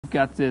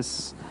got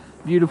this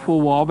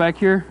beautiful wall back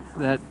here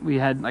that we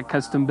had like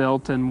custom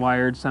built and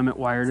wired, Summit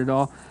wired it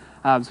all.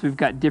 So we've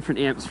got different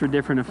amps for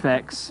different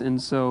effects,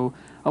 and so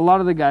a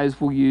lot of the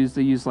guys will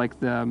use like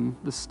the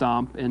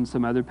stomp and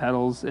some other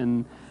pedals,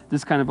 and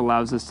this kind of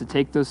allows us to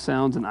take those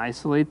sounds and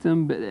isolate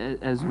them, but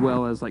as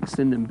well as like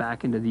send them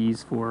back into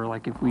these for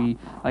like if we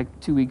like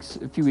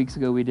a few weeks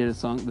ago we did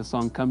the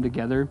song Come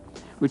Together,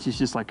 which is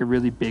just like a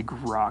really big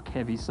rock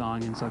heavy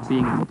song, and so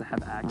being able to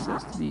have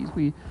access to these,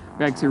 we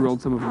actually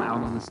rolled some of them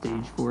out on the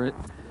stage for it.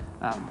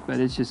 But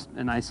it's just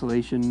an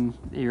isolation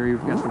area.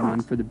 We've got the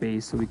one for the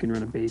bass, so we can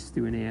run a bass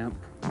through an amp.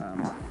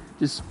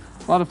 Just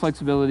a lot of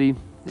flexibility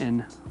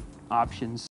and options.